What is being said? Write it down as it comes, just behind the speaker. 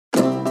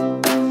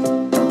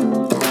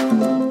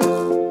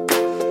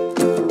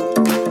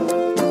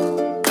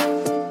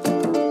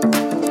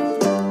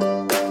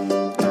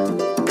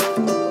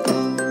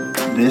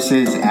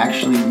This is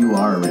Actually You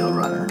Are a Real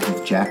Runner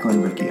with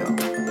Jacqueline Riccio.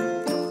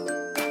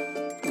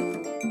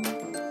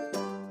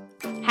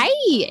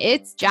 Hey,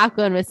 it's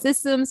Jacqueline with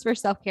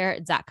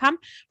systemsforselfcare.com,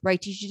 where I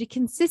teach you to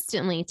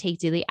consistently take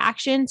daily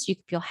action so you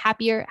can feel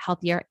happier,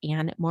 healthier,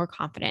 and more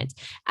confident.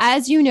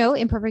 As you know,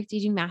 Imperfect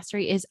Eating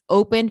Mastery is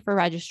open for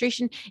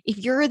registration. If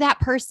you're that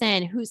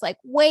person who's like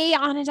way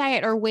on a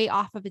diet or way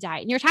off of a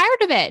diet and you're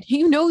tired of it,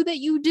 you know that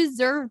you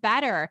deserve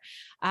better.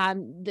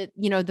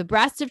 The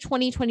rest of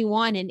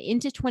 2021 and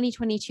into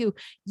 2022,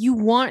 you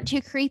want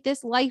to create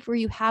this life where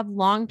you have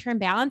long-term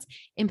balance.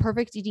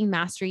 Imperfect Eating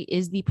Mastery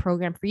is the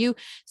program for you.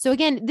 So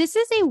again, this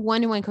is a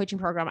one-to-one coaching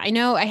program. I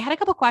know I had a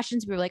couple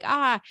questions. We were like,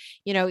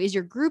 is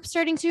your group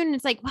starting soon? And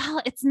it's like,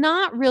 well, it's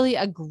not really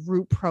a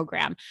group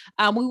program.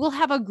 We will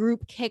have a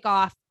group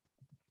kickoff,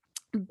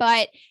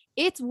 but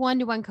it's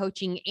one-to-one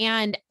coaching.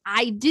 And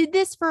I did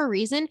this for a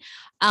reason.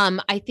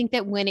 I think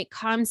that when it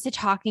comes to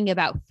talking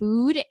about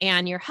food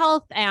and your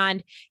health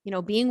and,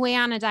 being way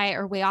on a diet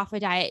or way off a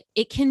diet,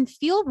 it can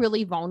feel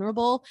really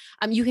vulnerable.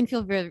 You can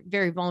feel very,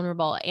 very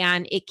vulnerable,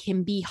 and it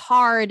can be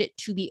hard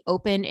to be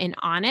open and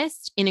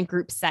honest in a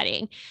group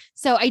setting.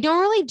 So I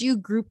don't really do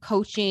group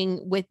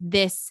coaching with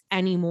this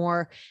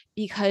anymore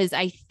because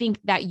I think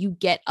that you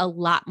get a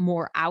lot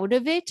more out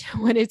of it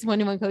when it's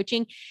one-to-one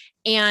coaching.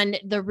 And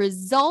the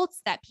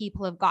results that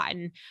people have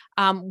gotten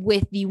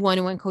with the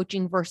one-on-one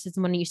coaching versus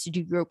when I used to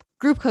do group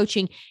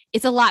coaching,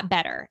 it's a lot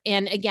better.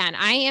 And again,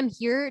 I am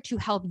here to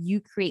help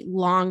you create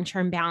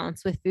long-term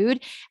balance with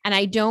food. And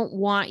I don't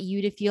want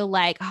you to feel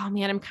like, oh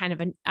man, I'm kind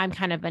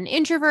of an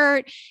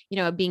introvert,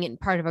 being in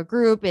part of a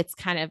group. That's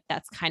kind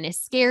of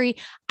scary.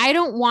 I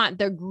don't want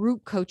the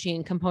group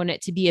coaching component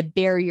to be a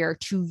barrier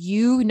to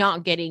you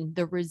not getting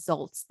the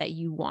results that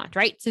you want,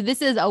 right? So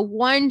this is a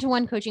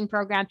one-to-one coaching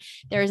program.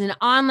 There's an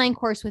online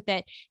course with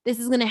it. This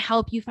is going to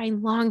help you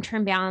find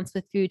long-term balance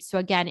with food. So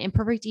again,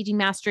 Imperfect Eating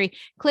Mastery,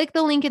 click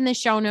the link in the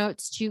show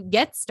notes to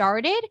get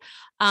started.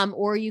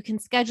 Or you can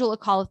schedule a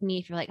call with me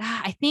if you're like,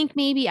 I think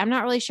maybe, I'm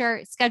not really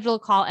sure, schedule a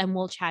call and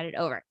we'll chat it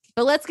over.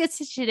 But let's get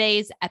to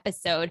today's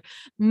episode,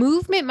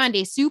 Movement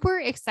Monday. Super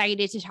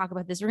excited to talk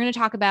about this. We're going to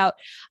talk about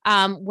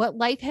what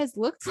life has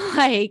looked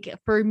like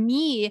for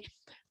me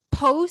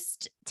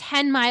post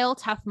 10-mile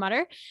Tough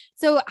Mudder.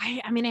 So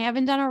I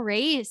haven't done a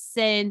race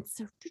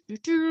since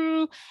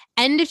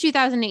end of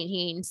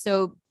 2018.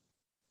 So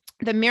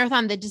the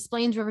marathon, the Des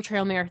Plaines River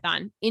Trail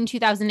Marathon in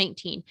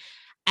 2018.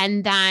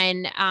 And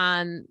then,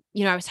 I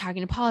was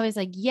talking to Paul, I was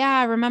like, yeah,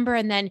 I remember.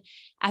 And then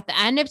at the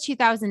end of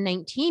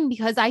 2019,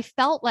 because I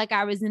felt like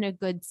I was in a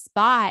good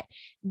spot,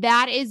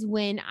 that is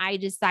when I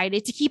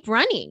decided to keep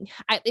running.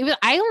 I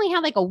only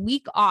had like a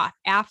week off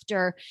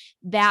after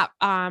that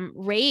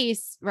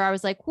race where I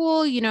was like,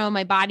 cool,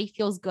 my body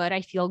feels good.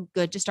 I feel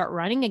good to start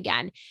running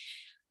again.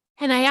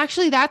 And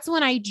that's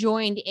when I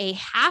joined a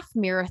half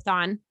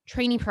marathon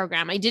training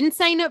program. I didn't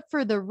sign up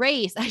for the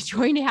race. I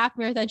joined a half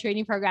marathon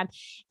training program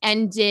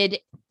and did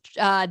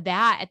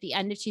that at the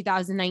end of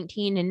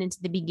 2019 and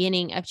into the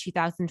beginning of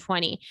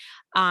 2020.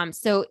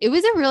 So it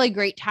was a really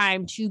great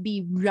time to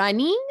be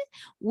running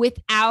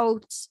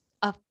without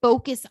a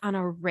focus on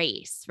a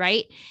race,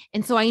 right?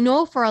 And so I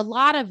know for a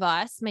lot of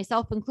us,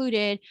 myself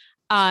included,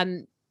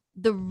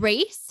 the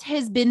race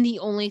has been the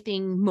only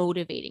thing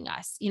motivating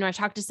us. I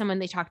talked to someone,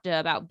 they talked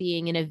about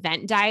being an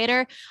event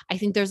dieter. I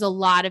think there's a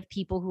lot of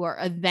people who are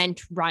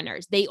event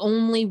runners. They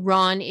only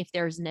run if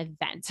there's an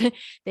event.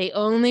 They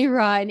only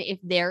run if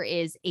there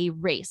is a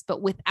race, but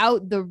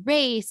without the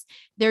race,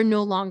 they're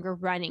no longer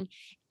running.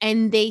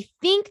 And they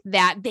think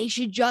that they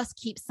should just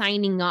keep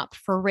signing up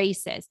for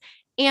races.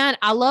 And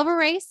I love a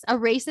race. A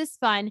race is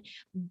fun,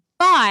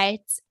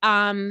 but,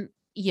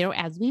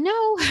 as we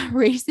know,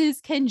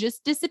 races can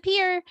just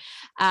disappear.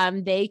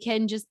 They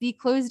can just be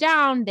closed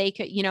down. They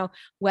could,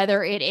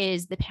 whether it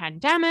is the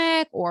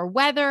pandemic or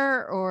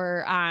weather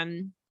or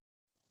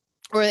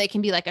they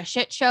can be like a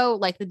shit show,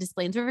 like the Des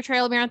Plaines River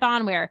Trail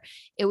Marathon, where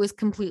it was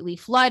completely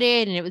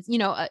flooded and it was,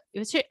 it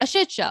was a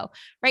shit show,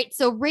 right?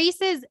 So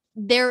races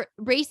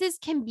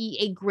can be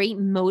a great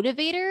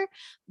motivator,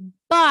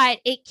 but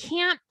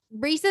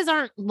races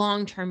aren't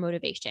long-term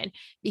motivation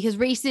because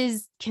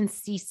races can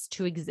cease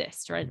to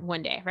exist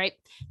one day. Right.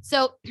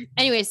 So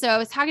anyway, I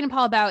was talking to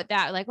Paul about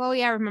that. Like, oh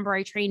yeah, I remember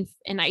I trained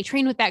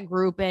with that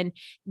group. And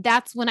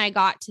that's when I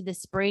got to the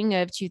spring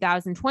of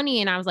 2020.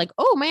 And I was like,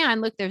 oh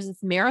man, look, there's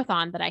this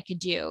marathon that I could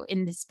do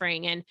in the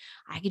spring and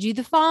I could do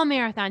the fall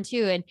marathon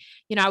too. And,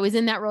 I was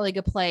in that really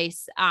good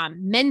place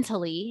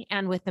mentally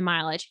and with the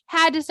mileage.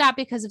 Had to stop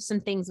because of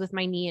some things with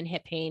my knee and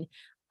hip pain,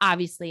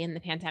 obviously in the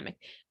pandemic.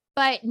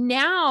 But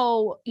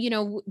now,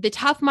 the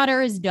Tough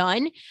Mudder is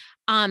done.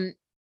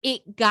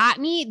 It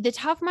got me, the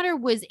Tough Mudder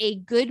was a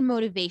good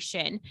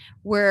motivation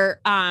where,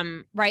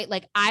 right.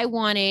 Like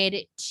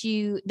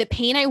the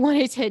pain I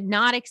wanted to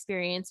not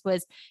experience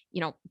was,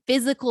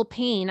 physical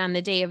pain on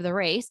the day of the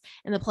race.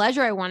 And the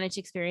pleasure I wanted to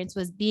experience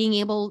was being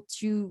able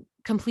to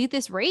complete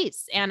this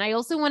race. And I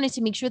also wanted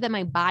to make sure that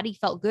my body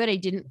felt good.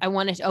 I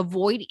wanted to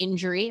avoid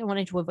injury. I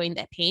wanted to avoid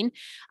that pain.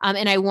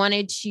 And I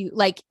wanted to,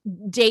 like,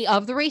 day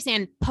of the race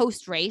and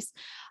post race,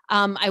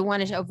 I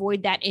wanted to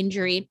avoid that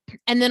injury.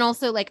 And then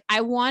also like,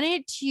 I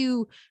wanted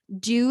to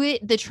do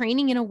the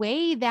training in a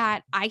way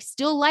that I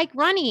still like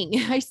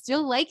running. I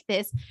still like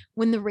this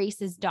when the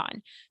race is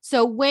done.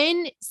 So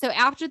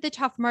after the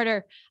Tough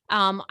Mudder,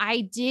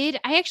 I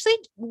actually,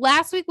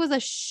 last week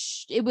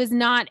was it was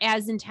not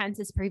as intense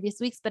as previous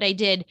weeks, but I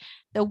did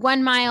the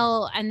 1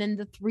 mile and then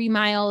the 3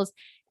 miles.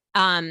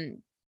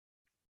 And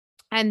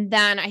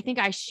then I think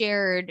I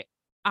shared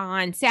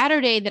on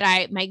Saturday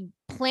that my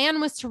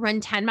plan was to run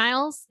 10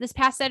 miles this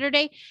past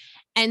Saturday.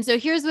 And so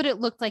here's what it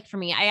looked like for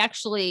me. I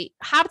actually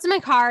hopped in my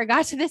car,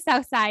 got to the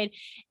south side,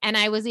 and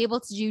I was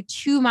able to do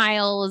 2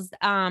 miles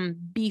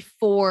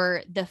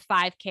before the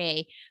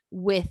 5K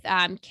with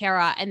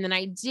Kara. And then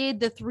I did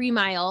the 3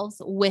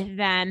 miles with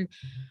them.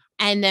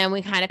 And then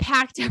we kind of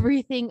packed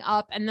everything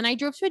up. And then I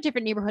drove to a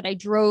different neighborhood. I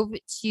drove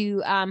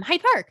to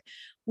Hyde Park,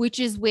 which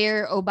is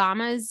where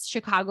Obama's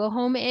Chicago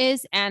home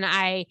is. And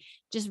I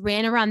just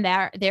ran around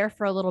there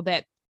for a little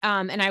bit.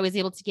 And I was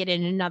able to get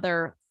in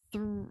another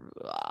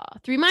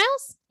 3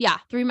 miles. Yeah,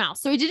 3 miles.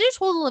 So I did a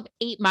total of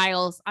 8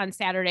 miles on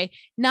Saturday,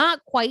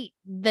 not quite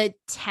the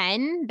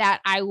 10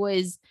 that I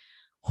was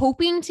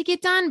hoping to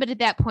get done. But at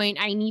that point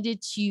I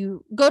needed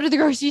to go to the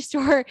grocery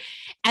store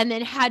and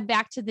then head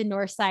back to the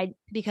north side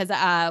because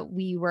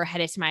we were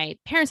headed to my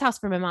parents' house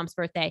for my mom's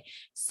birthday.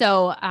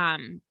 So,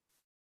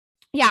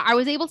 yeah, I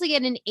was able to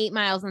get in 8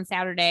 miles on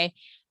Saturday.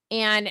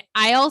 And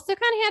I also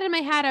kind of had in my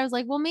head, I was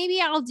like, well, maybe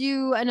I'll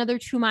do another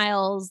 2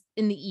 miles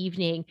in the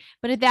evening.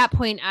 But at that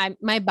point,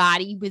 my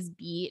body was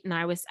beat and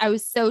I was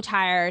so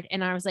tired.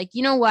 And I was like,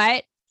 you know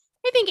what?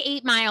 I think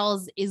 8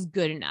 miles is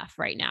good enough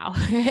right now.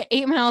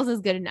 8 miles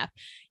is good enough.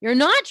 You're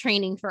not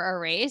training for a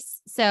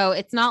race. So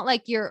it's not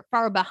like you're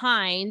far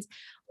behind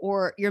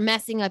or you're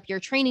messing up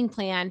your training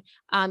plan.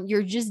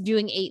 You're just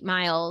doing 8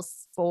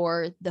 miles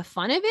for the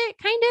fun of it,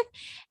 kind of.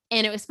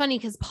 And it was funny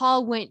because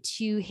Paul went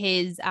to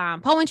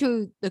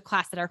the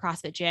class at our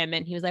CrossFit gym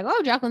and he was like,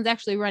 oh, Jacqueline's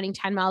actually running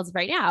 10 miles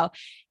right now.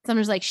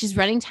 Someone's like, she's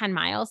running 10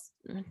 miles,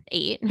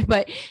 8,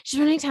 but she's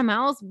running 10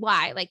 miles.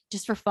 Why? Like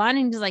just for fun?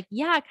 And he's like,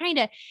 yeah, kind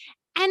of.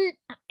 And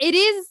it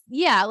is,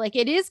 yeah, like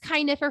it is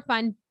kind of for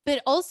fun,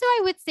 but also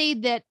I would say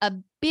that a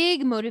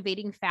big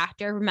motivating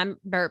factor,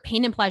 remember,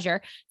 pain and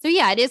pleasure. So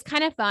yeah, it is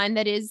kind of fun.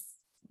 That is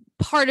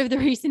part of the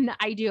reason that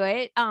I do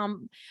it.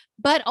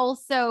 But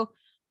also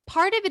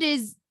part of it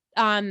is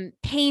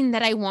pain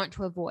that I want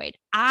to avoid.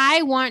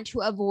 I want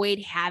to avoid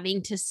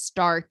having to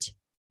start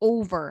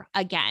over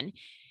again.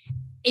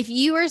 If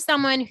you are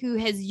someone who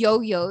has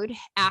yo-yoed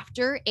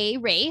after a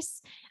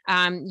race,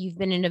 you've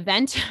been an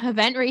event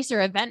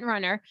racer, event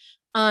runner,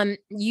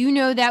 you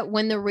know that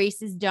when the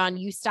race is done,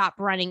 you stop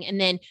running and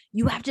then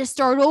you have to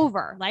start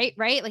over, right?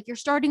 Like you're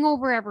starting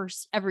over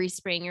every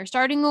spring, you're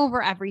starting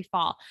over every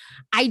fall.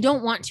 I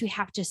don't want to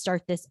have to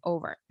start this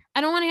over.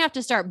 I don't want to have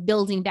to start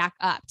building back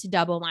up to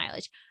double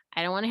mileage.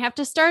 I don't want to have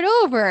to start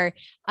over,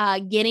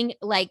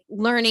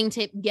 learning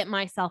to get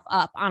myself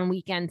up on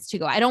weekends to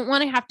go. I don't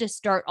want to have to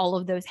start all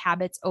of those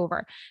habits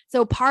over.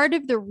 So part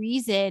of the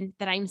reason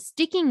that I'm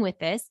sticking with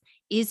this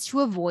is to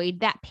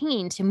avoid that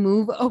pain, to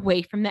move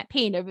away from that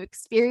pain. I've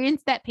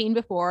experienced that pain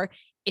before.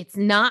 It's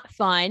not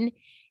fun.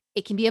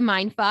 It can be a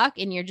mind fuck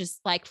and you're just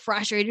like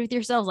frustrated with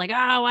yourself. Like,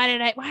 oh, why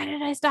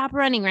did I stop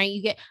running?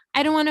 Right.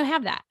 I don't want to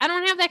have that. I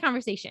don't have that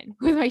conversation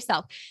with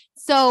myself.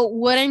 So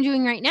what I'm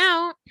doing right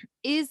now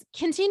is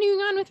continuing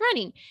on with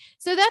running.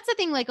 So that's the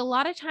thing. Like a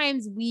lot of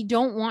times we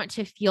don't want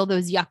to feel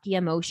those yucky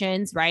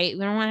emotions, right?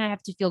 We don't want to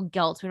have to feel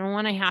guilt. We don't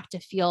want to have to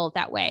feel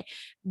that way,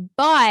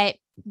 but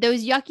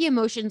those yucky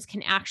emotions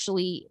can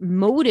actually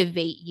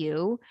motivate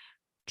you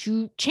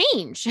to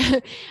change.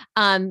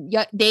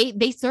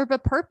 They serve a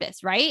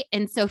purpose, right?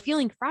 And so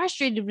feeling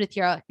frustrated with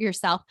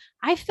yourself,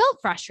 I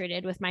felt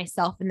frustrated with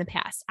myself in the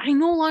past. I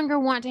no longer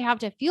want to have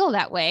to feel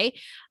that way.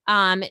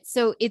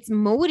 So it's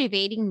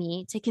motivating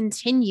me to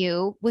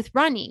continue with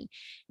running.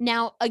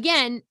 Now,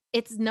 again,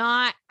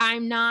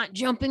 I'm not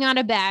jumping out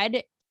of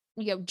bed,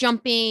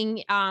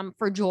 jumping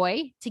for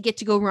joy to get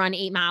to go run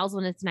 8 miles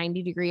when it's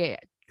 90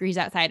 degrees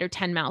outside, or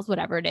 10 miles,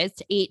 whatever it is,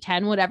 to 8,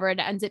 10, whatever it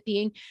ends up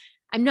being.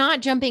 I'm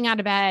not jumping out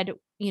of bed,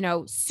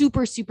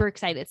 super, super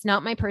excited. It's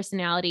not my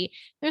personality.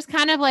 There's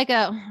kind of like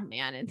oh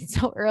man, it's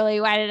so early.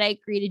 Why did I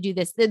agree to do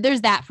this?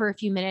 There's that for a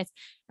few minutes.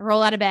 I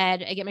roll out of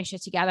bed, I get my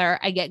shit together,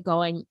 I get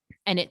going,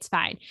 and it's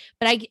fine.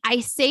 But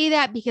I say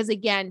that because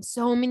again,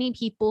 so many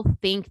people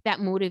think that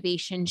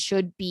motivation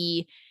should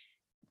be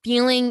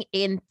feeling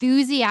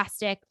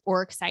enthusiastic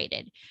or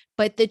excited.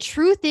 But the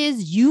truth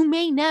is you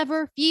may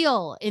never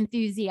feel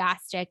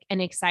enthusiastic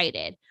and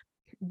excited.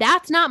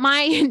 That's not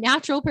my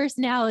natural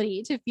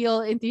personality to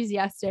feel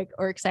enthusiastic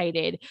or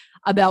excited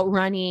about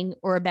running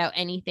or about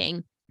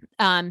anything.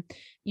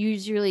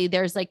 Usually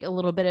there's like a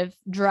little bit of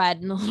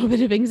dread and a little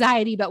bit of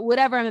anxiety about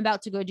whatever I'm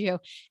about to go do.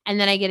 And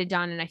then I get it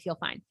done and I feel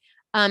fine.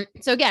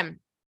 So again,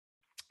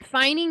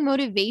 finding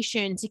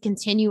motivation to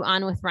continue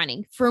on with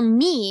running. For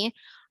me,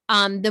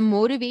 the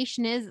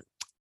motivation is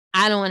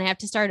I don't want to have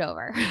to start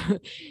over.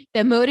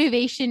 The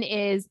motivation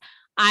is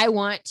I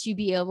want to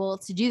be able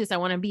to do this. I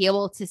want to be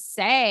able to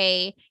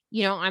say,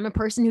 I'm a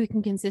person who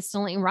can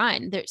consistently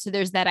run. So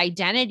there's that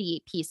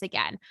identity piece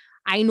again.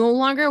 I no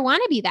longer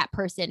want to be that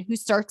person who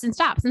starts and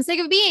stops. I'm sick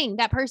of being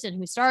that person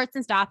who starts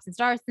and stops and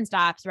starts and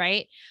stops,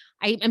 right?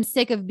 I'm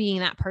sick of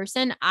being that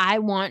person. I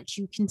want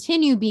to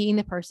continue being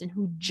the person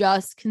who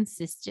just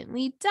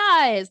consistently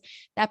does,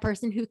 that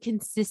person who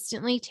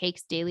consistently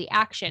takes daily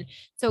action.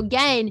 So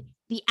again,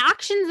 the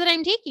actions that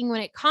I'm taking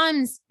when it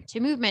comes to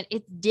movement,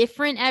 it's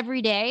different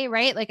every day,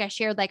 right? Like I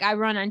shared, like I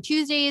run on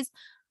Tuesdays,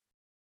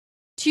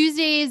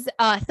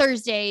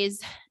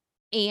 Thursdays,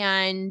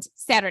 and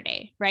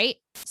Saturday, right?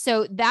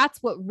 So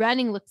that's what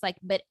running looks like.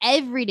 But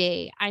every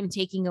day I'm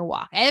taking a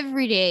walk.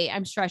 Every day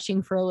I'm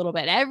stretching for a little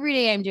bit. Every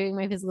day I'm doing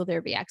my physical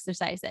therapy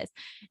exercises.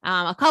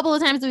 A couple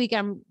of times a week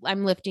I'm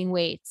lifting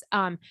weights.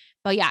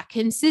 But yeah,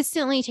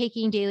 consistently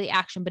taking daily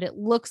action, but it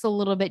looks a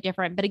little bit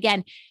different. But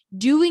again,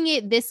 doing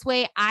it this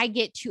way, I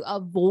get to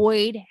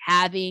avoid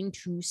having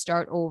to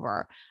start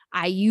over.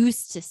 I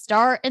used to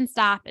start and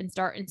stop and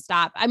start and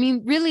stop. I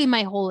mean, really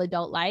my whole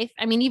adult life.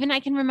 I mean, even I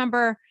can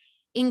remember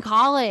in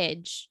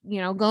college,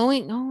 I'm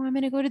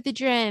going to go to the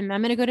gym.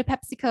 I'm going to go to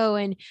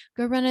PepsiCo and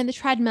go run on the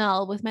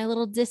treadmill with my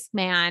little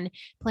Discman,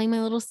 playing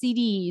my little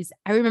CDs.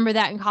 I remember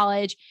that in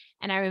college.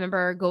 And I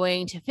remember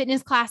going to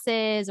fitness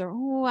classes or,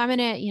 I'm going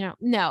to,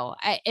 no,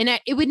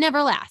 it would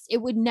never last.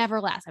 It would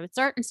never last. I would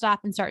start and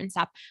stop and start and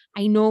stop.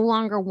 I no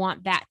longer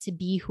want that to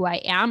be who I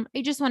am.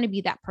 I just want to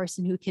be that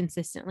person who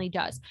consistently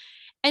does.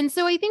 And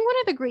so I think one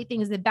of the great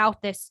things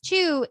about this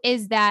too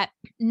is that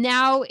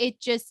now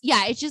it's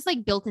just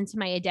like built into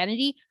my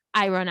identity.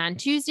 I run on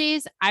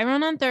Tuesdays, I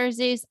run on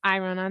Thursdays, I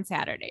run on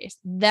Saturdays.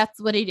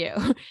 That's what I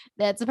do.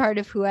 That's a part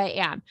of who I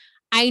am.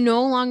 I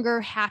no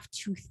longer have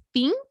to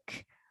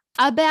think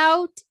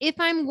about if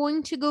I'm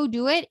going to go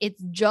do it.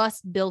 It's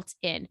just built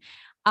in.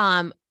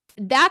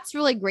 That's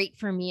really great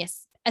for me,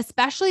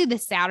 especially the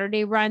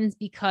Saturday runs,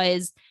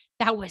 because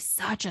that was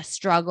such a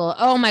struggle.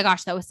 Oh my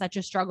gosh, that was such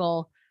a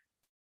struggle.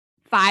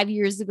 5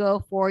 years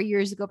ago, 4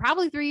 years ago,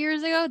 probably 3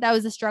 years ago, that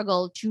was a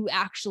struggle to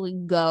actually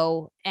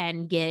go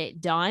and get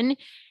it done.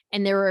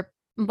 And there were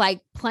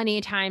like plenty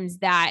of times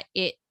that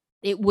it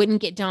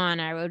wouldn't get done.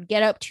 I would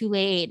get up too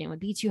late and it would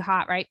be too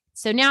hot. Right.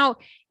 So now,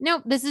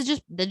 no, this is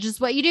just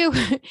what you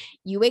do.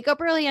 You wake up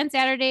early on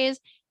Saturdays.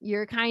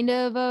 You're kind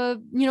of a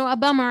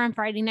bummer on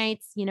Friday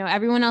nights.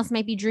 Everyone else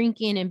might be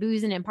drinking and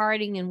boozing and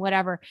partying and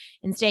whatever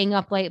and staying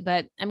up late,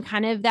 but I'm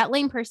kind of that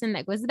lame person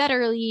that goes to bed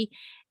early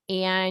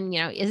and,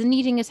 isn't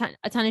eating a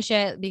ton of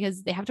shit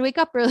because they have to wake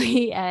up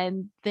early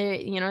and they're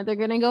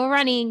going to go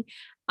running.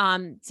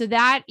 So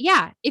that,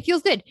 yeah, it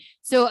feels good.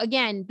 So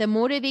again, the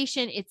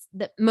motivation,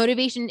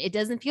 it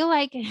doesn't feel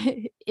like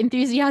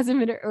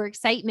enthusiasm or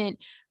excitement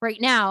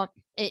right now.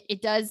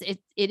 It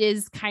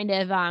is kind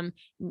of,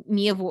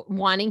 me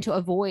wanting to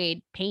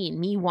avoid pain,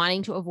 me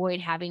wanting to avoid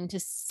having to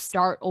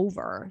start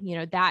over,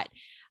 that.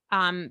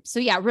 So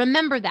yeah,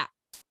 remember that.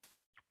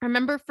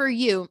 Remember for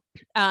you,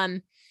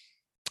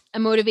 a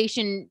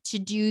motivation to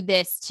do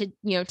this, to,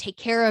 take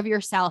care of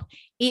yourself.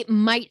 It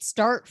might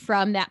start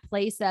from that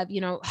place of,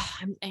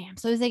 I'm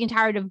so sick and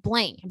tired of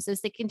blank. I'm so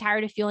sick and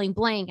tired of feeling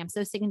blank. I'm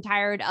so sick and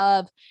tired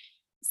of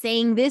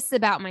saying this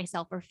about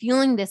myself or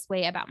feeling this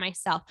way about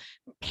myself.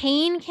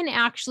 Pain can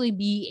actually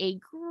be a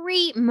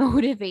great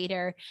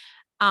motivator.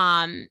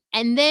 And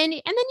then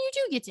you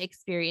do get to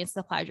experience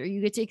the pleasure. You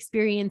get to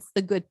experience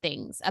the good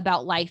things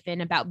about life and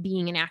about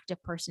being an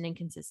active person and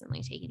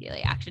consistently taking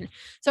daily action.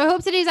 So I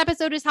hope today's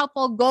episode is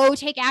helpful. Go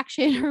take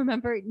action.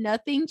 Remember,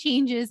 nothing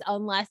changes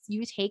unless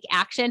you take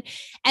action.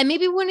 And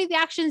maybe one of the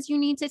actions you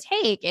need to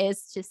take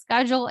is to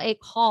schedule a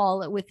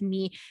call with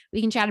me.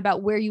 We can chat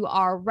about where you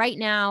are right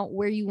now,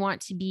 where you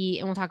want to be,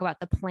 and we'll talk about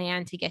the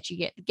plan to get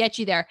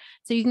you there.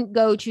 So you can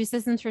go to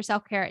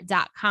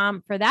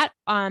systemsforselfcare.com for that.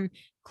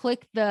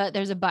 Click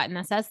there's a button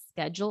that says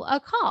schedule a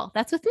call.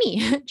 That's with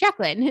me,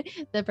 Jacqueline,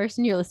 the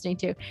person you're listening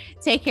to.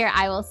 Take care.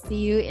 I will see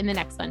you in the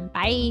next one.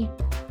 Bye.